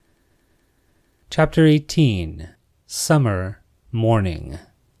Chapter 18. Summer Morning.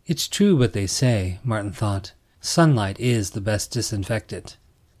 It's true what they say, Martin thought. Sunlight is the best disinfectant.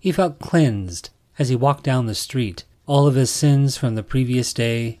 He felt cleansed as he walked down the street, all of his sins from the previous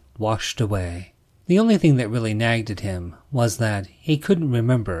day washed away. The only thing that really nagged at him was that he couldn't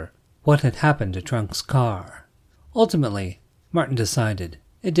remember what had happened to Trunk's car. Ultimately, Martin decided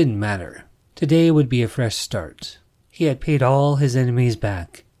it didn't matter. Today would be a fresh start. He had paid all his enemies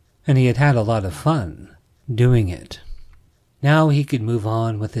back, and he had had a lot of fun doing it. Now he could move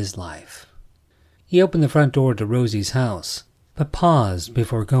on with his life. He opened the front door to Rosie's house, but paused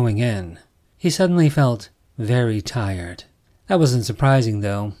before going in. He suddenly felt very tired. That wasn't surprising,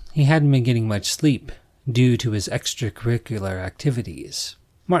 though. He hadn't been getting much sleep due to his extracurricular activities.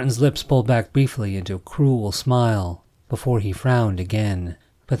 Martin's lips pulled back briefly into a cruel smile before he frowned again.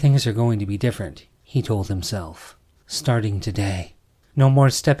 But things are going to be different, he told himself. Starting today. No more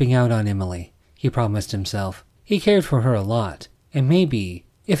stepping out on Emily, he promised himself. He cared for her a lot, and maybe,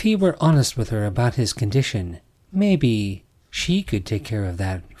 if he were honest with her about his condition, maybe she could take care of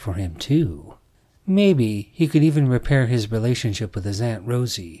that for him too. Maybe he could even repair his relationship with his Aunt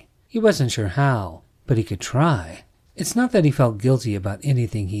Rosie. He wasn't sure how, but he could try. It's not that he felt guilty about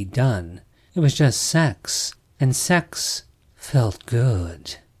anything he'd done. It was just sex, and sex felt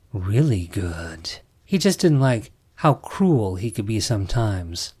good. Really good. He just didn't like how cruel he could be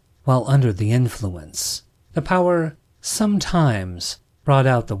sometimes, while under the influence. The power sometimes brought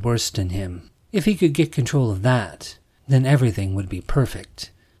out the worst in him. If he could get control of that, then everything would be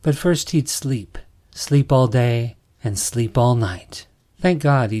perfect. But first he'd sleep. Sleep all day and sleep all night. Thank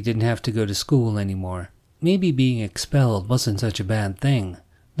God he didn't have to go to school anymore. Maybe being expelled wasn't such a bad thing,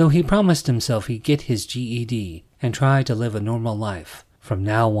 though he promised himself he'd get his GED and try to live a normal life from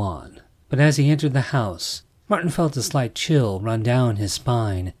now on. But as he entered the house, Martin felt a slight chill run down his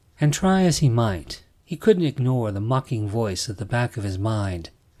spine, and try as he might, he couldn't ignore the mocking voice at the back of his mind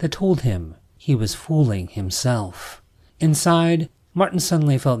that told him he was fooling himself. Inside, Martin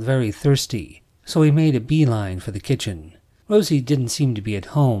suddenly felt very thirsty, so he made a beeline for the kitchen. Rosie didn't seem to be at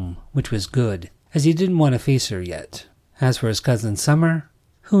home, which was good, as he didn't want to face her yet. As for his cousin Summer,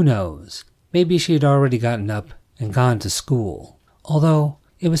 who knows? Maybe she had already gotten up and gone to school, although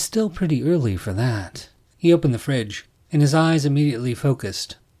it was still pretty early for that. He opened the fridge, and his eyes immediately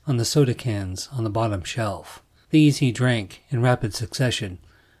focused on the soda cans on the bottom shelf. These he drank in rapid succession,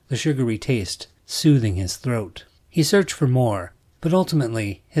 the sugary taste soothing his throat. He searched for more, but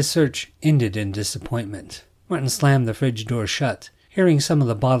ultimately his search ended in disappointment. Martin slammed the fridge door shut, hearing some of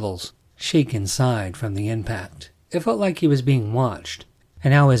the bottles shake inside from the impact. It felt like he was being watched,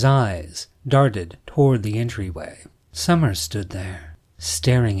 and now his eyes darted toward the entryway. Summer stood there,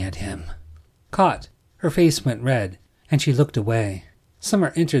 staring at him. Caught, her face went red, and she looked away.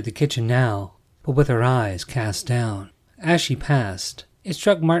 Summer entered the kitchen now, but with her eyes cast down. As she passed, it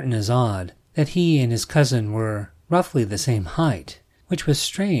struck Martin as odd that he and his cousin were roughly the same height, which was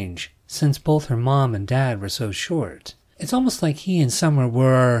strange since both her mom and dad were so short. It's almost like he and Summer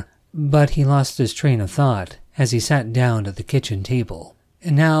were... But he lost his train of thought as he sat down at the kitchen table.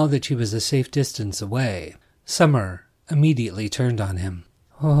 And now that she was a safe distance away, Summer immediately turned on him.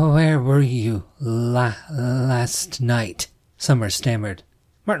 "Where were you last night?" Summer stammered.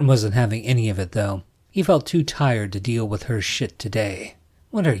 Martin wasn't having any of it, though. He felt too tired to deal with her shit today.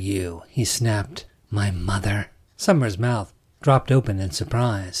 "What are you?" he snapped. "My mother?" Summer's mouth dropped open in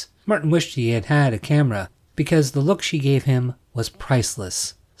surprise. Martin wished he had had a camera, because the look she gave him was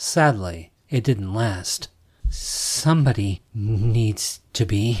priceless. Sadly, it didn't last. "Somebody needs to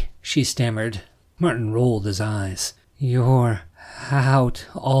be," she stammered. Martin rolled his eyes. "You're out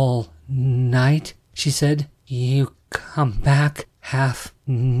all night," she said. "You come back half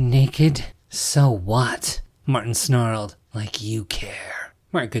naked." "So what?" Martin snarled. "Like you care."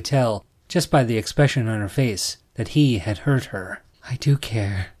 Martin could tell, just by the expression on her face, that he had hurt her. "I do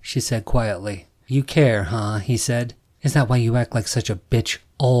care," she said quietly. "You care, huh?" he said. "Is that why you act like such a bitch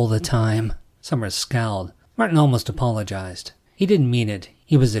all the time?" Summer scowled. Martin almost apologized. He didn't mean it.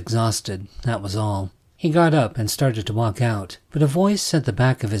 He was exhausted, that was all. He got up and started to walk out, but a voice at the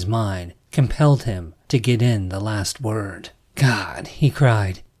back of his mind compelled him to get in the last word. "God," he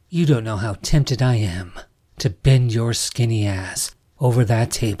cried, "you don't know how tempted I am to bend your skinny ass over that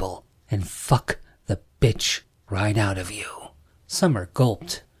table and fuck the bitch right out of you." Summer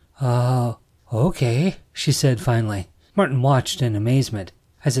gulped. "Oh, okay," she said finally. Martin watched in amazement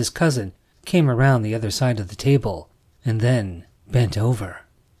as his cousin came around the other side of the table and then bent over.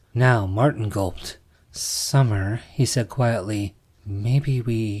 Now Martin gulped. "Summer," he said quietly, "maybe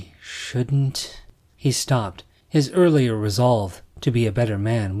we shouldn't..." He stopped, his earlier resolve to be a better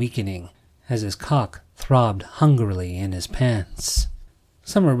man weakening. as his cock throbbed hungrily in his pants.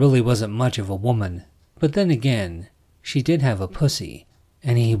 Summer really wasn't much of a woman, but then again, she did have a pussy,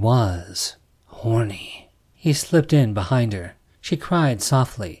 and he was horny. He slipped in behind her. She cried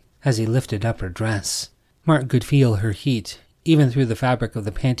softly as he lifted up her dress. Martin could feel her heat, even through the fabric of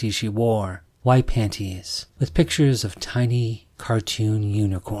the panties she wore, white panties, with pictures of tiny cartoon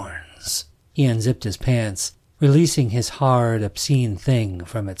unicorns. He unzipped his pants, releasing his hard, obscene thing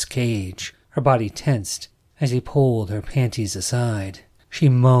from its cage. Her body tensed as he pulled her panties aside. She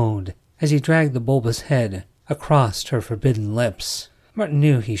moaned as he dragged the bulbous head across her forbidden lips. Martin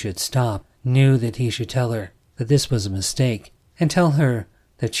knew he should stop, knew that he should tell her that this was a mistake, and tell her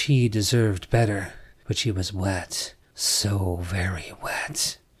that she deserved better. But she was wet, so very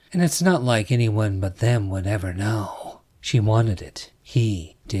wet. And it's not like anyone but them would ever know. She wanted it.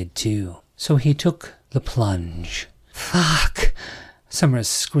 He did too. So he took the plunge. Fuck! Summer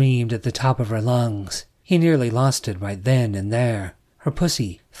screamed at the top of her lungs. He nearly lost it right then and there. Her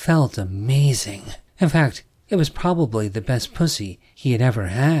pussy felt amazing. In fact, it was probably the best pussy he had ever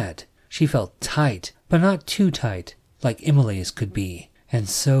had. She felt tight, but not too tight, like Emily's could be, and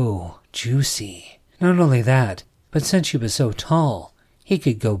so juicy. Not only that, but since she was so tall, he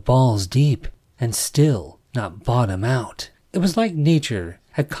could go balls deep and still not bottom out. It was like nature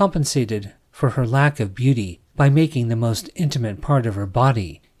had compensated for her lack of beauty by making the most intimate part of her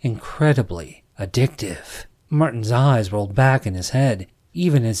body incredibly addictive. Martin's eyes rolled back in his head,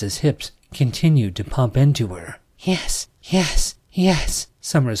 even as his hips continued to pump into her. Yes, yes, yes,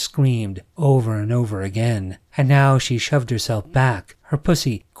 Summer screamed over and over again, and now she shoved herself back, her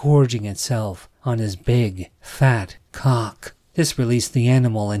pussy gorging itself on his big, fat cock. This released the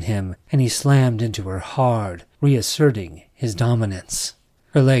animal in him, and he slammed into her hard, reasserting his dominance.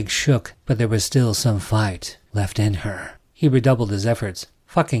 Her legs shook, but there was still some fight left in her. He redoubled his efforts,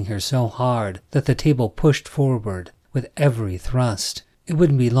 fucking her so hard that the table pushed forward with every thrust. It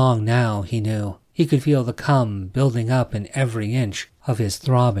wouldn't be long now, he knew. He could feel the cum building up in every inch of his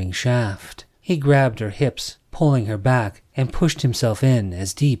throbbing shaft. He grabbed her hips, pulling her back, and pushed himself in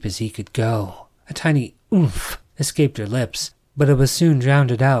as deep as he could go. A tiny oomph escaped her lips, but it was soon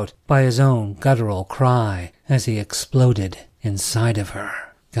drowned out by his own guttural cry as he exploded inside of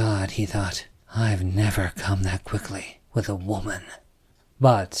her. God, he thought, I've never come that quickly with a woman.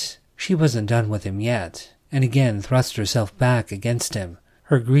 But she wasn't done with him yet, and again thrust herself back against him,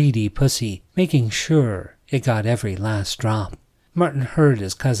 her greedy pussy making sure it got every last drop. Martin heard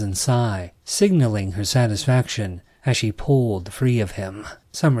his cousin sigh, signaling her satisfaction as she pulled free of him.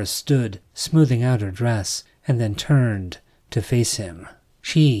 Summer stood, smoothing out her dress, and then turned to face him.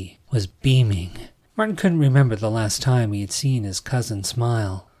 She was beaming. Martin couldn't remember the last time he had seen his cousin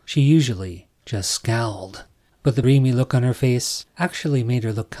smile. She usually just scowled. But the dreamy look on her face actually made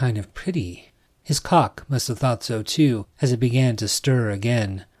her look kind of pretty. His cock must have thought so too, as it began to stir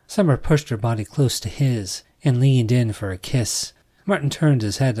again. Summer pushed her body close to his and leaned in for a kiss. Martin turned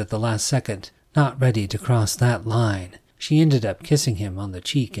his head at the last second, not ready to cross that line. She ended up kissing him on the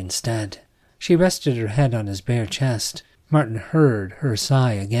cheek instead. She rested her head on his bare chest. Martin heard her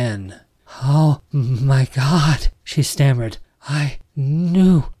sigh again. Oh, my God, she stammered. I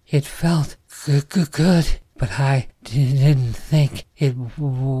knew it felt good, but I didn't think it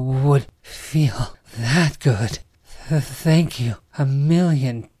would feel that good. Thank you a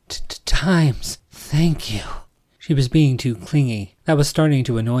million times. Thank you. She was being too clingy. That was starting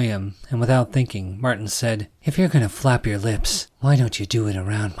to annoy him, and without thinking, Martin said, If you're going to flap your lips, why don't you do it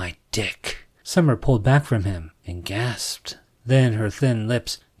around my dick? Summer pulled back from him and gasped. Then her thin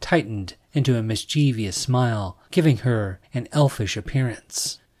lips tightened into a mischievous smile, giving her an elfish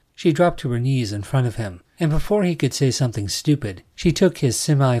appearance. She dropped to her knees in front of him, and before he could say something stupid, she took his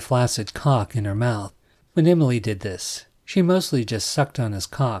semi-flaccid cock in her mouth. When Emily did this, she mostly just sucked on his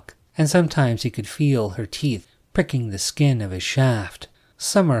cock, and sometimes he could feel her teeth pricking the skin of his shaft.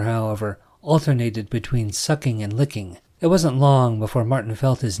 Summer, however, alternated between sucking and licking. It wasn't long before Martin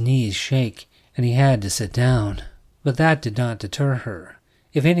felt his knees shake, and he had to sit down. But that did not deter her.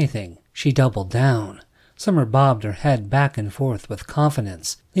 If anything, she doubled down. Summer bobbed her head back and forth with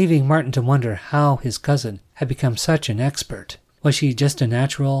confidence, leaving Martin to wonder how his cousin had become such an expert. Was she just a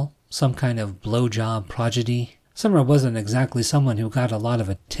natural, some kind of blowjob prodigy? Summer wasn't exactly someone who got a lot of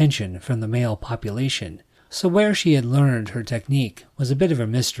attention from the male population, so where she had learned her technique was a bit of a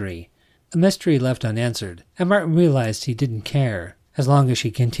mystery left unanswered, and Martin realized he didn't care as long as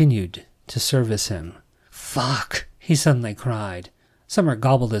she continued to service him. Fuck, he suddenly cried. Summer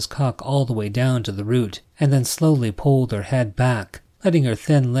gobbled his cock all the way down to the root, and then slowly pulled her head back, letting her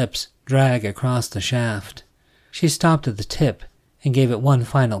thin lips drag across the shaft. She stopped at the tip and gave it one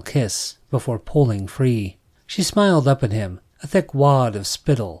final kiss before pulling free. She smiled up at him, a thick wad of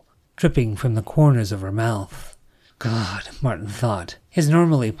spittle dripping from the corners of her mouth. God, Martin thought. His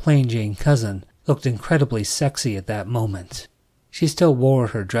normally plain-Jane cousin looked incredibly sexy at that moment. She still wore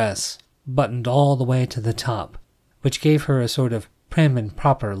her dress, buttoned all the way to the top, which gave her a sort of prim and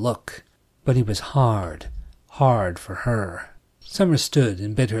proper look. But he was hard for her. Summer stood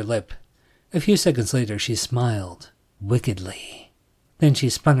and bit her lip. A few seconds later she smiled, wickedly. Then she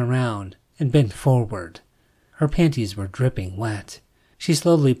spun around and bent forward. Her panties were dripping wet. She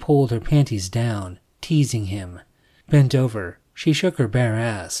slowly pulled her panties down, teasing him. Bent over, she shook her bare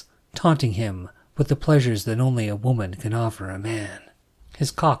ass, taunting him with the pleasures that only a woman can offer a man.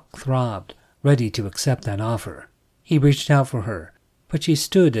 His cock throbbed, ready to accept that offer. He reached out for her, but she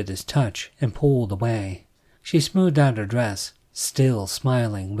stood at his touch and pulled away. She smoothed out her dress, still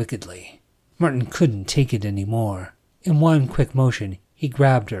smiling wickedly. Martin couldn't take it any more. In one quick motion, he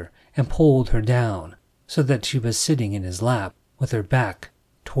grabbed her and pulled her down, so that she was sitting in his lap with her back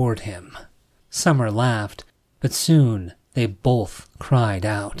toward him. Summer laughed, but soon they both cried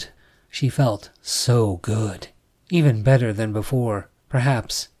out. She felt so good, even better than before,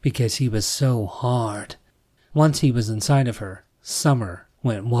 perhaps because he was so hard. Once he was inside of her, Summer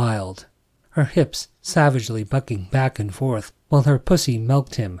went wild, her hips savagely bucking back and forth while her pussy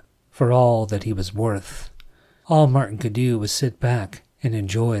milked him for all that he was worth. All Martin could do was sit back and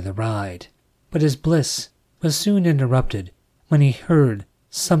enjoy the ride. But his bliss was soon interrupted when he heard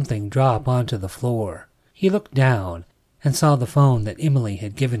something drop onto the floor. He looked down and saw the phone that Emily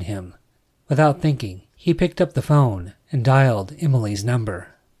had given him. Without thinking, he picked up the phone and dialed Emily's number.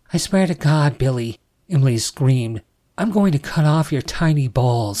 "I swear to God, Billy," Emily screamed, "I'm going to cut off your tiny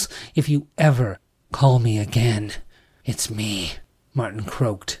balls if you ever call me again." "It's me," Martin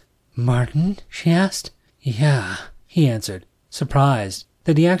croaked. "Martin?" she asked. "Yeah," he answered, surprised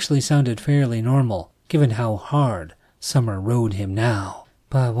that he actually sounded fairly normal, given how hard Summer rode him now.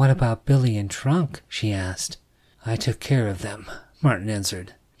 "But what about Billy and Trunk?" she asked. "I took care of them," Martin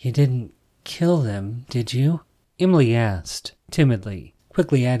answered. "You didn't kill them, did you?" Emily asked, timidly,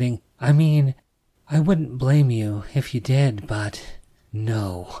 quickly adding, I wouldn't blame you if you did, but—"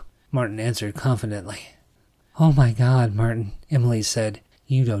 "No," Martin answered confidently. "Oh my God, Martin," Emily said.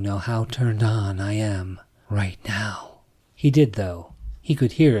 "You don't know how turned on I am right now." He did, though. He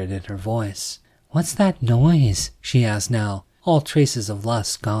could hear it in her voice. "What's that noise?" she asked now, all traces of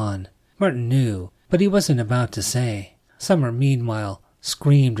lust gone. Martin knew, but he wasn't about to say. Summer, meanwhile,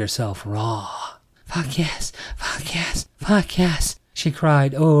 screamed herself raw. "Fuck yes, fuck yes, fuck yes," she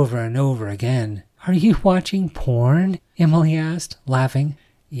cried over and over again. "Are you watching porn?" Emily asked, laughing.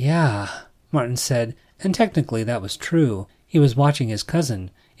 "Yeah," Martin said, and technically that was true. He was watching his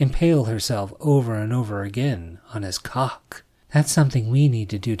cousin impale herself over and over again on his cock. "That's something we need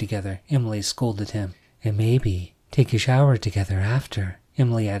to do together," Emily scolded him. "And maybe take a shower together after,"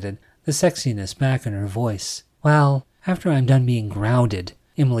 Emily added, the sexiness back in her voice. "Well, after I'm done being grounded,"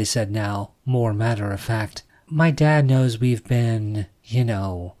 Emily said now, more matter-of-fact. "My dad knows we've been,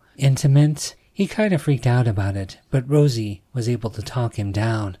 intimate." He kind of freaked out about it, but Rosie was able to talk him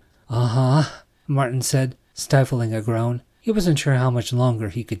down. "Uh-huh," Martin said, stifling a groan. He wasn't sure how much longer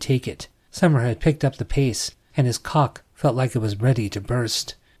he could take it. Summer had picked up the pace, and his cock felt like it was ready to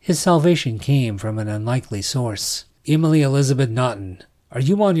burst. His salvation came from an unlikely source. "Emily Elizabeth Naughton, are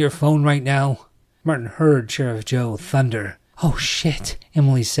you on your phone right now?" Martin heard Sheriff Joe thunder. "Oh, shit,"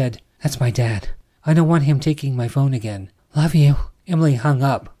 Emily said. "That's my dad. I don't want him taking my phone again. Love you." Emily hung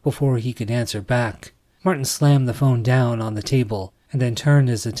up before he could answer back. Martin slammed the phone down on the table and then turned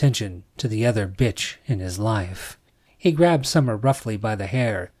his attention to the other bitch in his life. He grabbed Summer roughly by the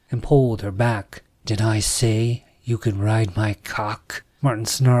hair and pulled her back. "Did I say you could ride my cock?" Martin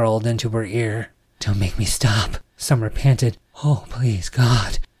snarled into her ear. "Don't make me stop," Summer panted. "Oh, please,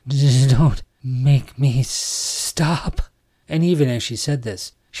 God, don't make me stop." And even as she said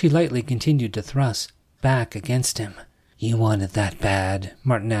this, she lightly continued to thrust back against him. "You want it that bad?"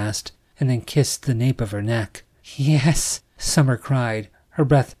 Martin asked, and then kissed the nape of her neck. "Yes," Summer cried, her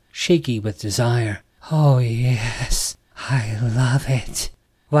breath shaky with desire. "Oh, yes, I love it."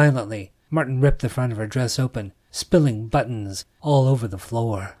 Violently, Martin ripped the front of her dress open, spilling buttons all over the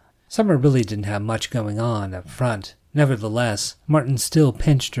floor. Summer really didn't have much going on up front. Nevertheless, Martin still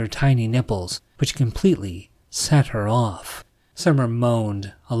pinched her tiny nipples, which completely set her off. Summer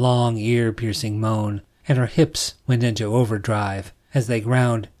moaned, a long ear-piercing moan, and her hips went into overdrive as they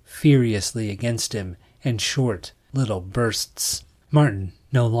ground furiously against him in short little bursts. Martin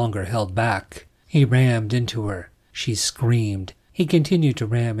no longer held back. He rammed into her. She screamed. He continued to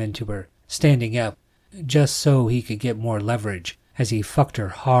ram into her, standing up, just so he could get more leverage as he fucked her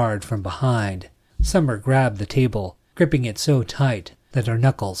hard from behind. Summer grabbed the table, gripping it so tight that her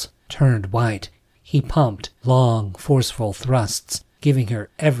knuckles turned white. He pumped long, forceful thrusts, giving her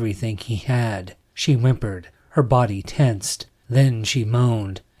everything he had. She whimpered, her body tensed. Then she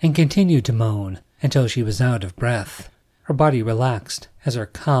moaned, and continued to moan until she was out of breath. Her body relaxed as her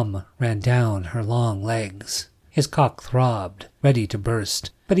cum ran down her long legs. His cock throbbed, ready to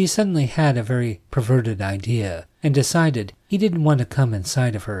burst, but he suddenly had a very perverted idea and decided he didn't want to come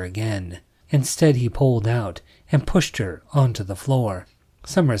inside of her again. Instead, he pulled out and pushed her onto the floor.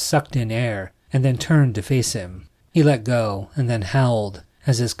 Summer sucked in air and then turned to face him. He let go and then howled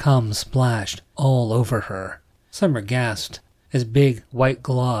as his cum splashed all over her. Summer gasped as big white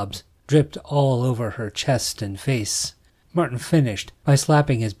globs dripped all over her chest and face. Martin finished by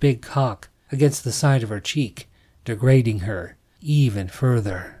slapping his big cock against the side of her cheek, degrading her even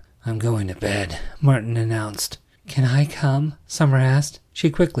further. "I'm going to bed," Martin announced. "Can I come?" Summer asked. She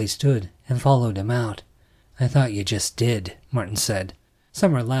quickly stood and followed him out. "I thought you just did," Martin said.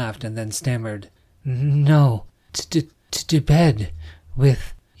 Summer laughed and then stammered, "No, to bed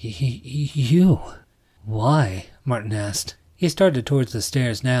with you." "Why?" Martin asked. He started towards the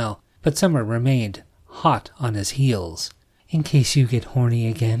stairs now, but Summer remained hot on his heels. "In case you get horny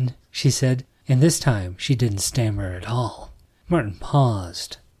again," she said, and this time she didn't stammer at all. Martin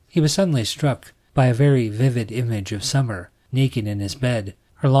paused. He was suddenly struck by a very vivid image of Summer, naked in his bed,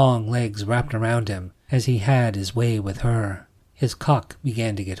 her long legs wrapped around him as he had his way with her. His cock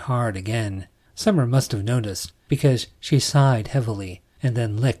began to get hard again. Summer must have noticed, because she sighed heavily and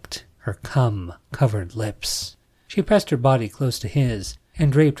then licked her cum-covered lips. She pressed her body close to his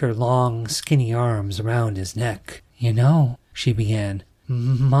and draped her long, skinny arms around his neck. "You know," she began,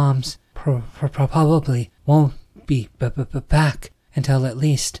 "Mom's probably won't be back until at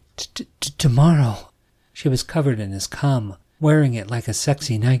least tomorrow." She was covered in his cum, wearing it like a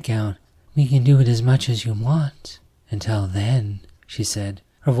sexy nightgown. "We can do it as much as you want until then," she said,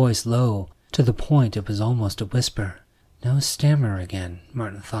 her voice low to the point it was almost a whisper. No stammer again,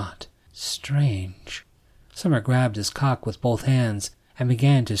 Martin thought. Strange. Summer grabbed his cock with both hands and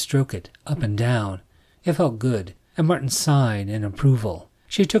began to stroke it up and down. It felt good, and Martin sighed in approval.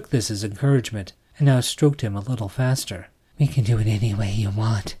 She took this as encouragement and now stroked him a little faster. "We can do it any way you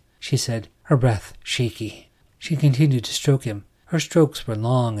want," she said, her breath shaky. She continued to stroke him. Her strokes were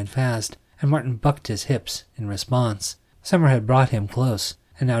long and fast, and Martin bucked his hips in response. Summer had brought him close,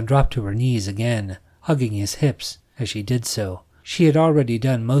 and now dropped to her knees again, hugging his hips as she did so. She had already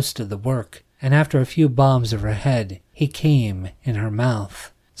done most of the work, and after a few bombs of her head, he came in her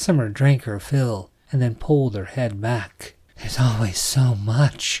mouth. Summer drank her fill, and then pulled her head back. "There's always so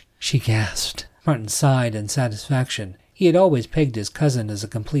much," she gasped. Martin sighed in satisfaction. He had always pegged his cousin as a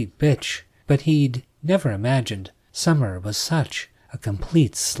complete bitch, but he'd never imagined Summer was such a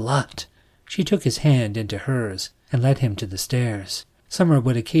complete slut. She took his hand into hers and led him to the stairs. Summer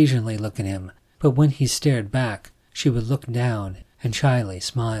would occasionally look at him, but when he stared back, she would look down and shyly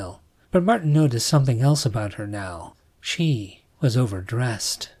smile. But Martin noticed something else about her now. She was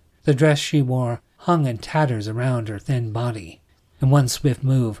overdressed. The dress she wore hung in tatters around her thin body. In one swift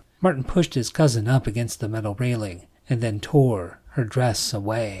move, Martin pushed his cousin up against the metal railing and then tore her dress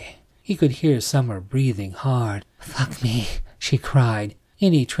away. He could hear Summer breathing hard. "Fuck me," she cried,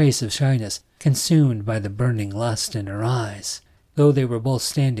 any trace of shyness consumed by the burning lust in her eyes. Though they were both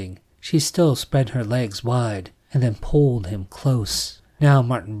standing, she still spread her legs wide and then pulled him close. Now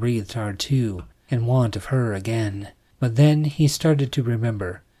Martin breathed hard too, in want of her again. But then he started to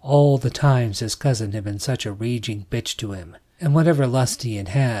remember all the times his cousin had been such a raging bitch to him, and whatever lust he had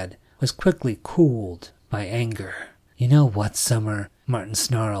had was quickly cooled by anger. "You know what, Summer?" Martin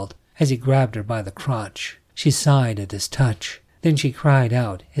snarled as he grabbed her by the crotch. She sighed at his touch. Then she cried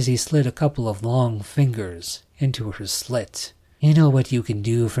out as he slid a couple of long fingers into her slit. "You know what you can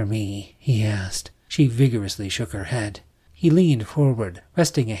do for me?" he asked. She vigorously shook her head. He leaned forward,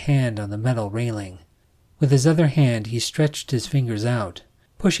 resting a hand on the metal railing. With his other hand he stretched his fingers out,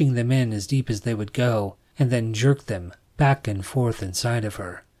 pushing them in as deep as they would go, and then jerked them back and forth inside of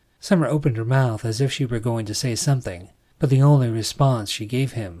her. Summer opened her mouth as if she were going to say something, but the only response she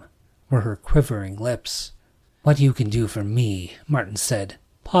gave him were her quivering lips. "What you can do for me," Martin said,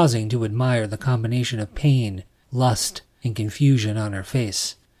 pausing to admire the combination of pain, lust, and confusion on her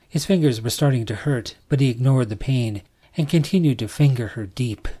face. His fingers were starting to hurt, but he ignored the pain and continued to finger her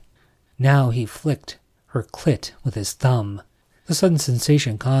deep. Now he flicked her clit with his thumb. The sudden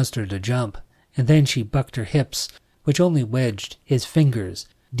sensation caused her to jump, and then she bucked her hips, which only wedged his fingers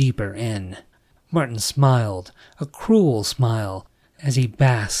deeper in. Martin smiled, a cruel smile, as he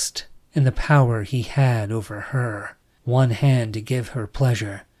basked in the power he had over her. one hand to give her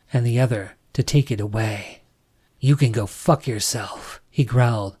pleasure and the other to take it away. "You can go fuck yourself," he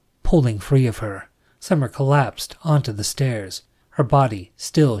growled, pulling free of her. Summer collapsed onto the stairs, her body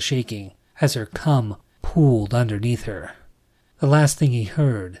still shaking as her cum pooled underneath her. The last thing he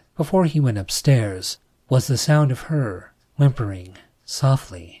heard before he went upstairs was the sound of her whimpering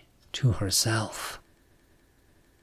softly to herself.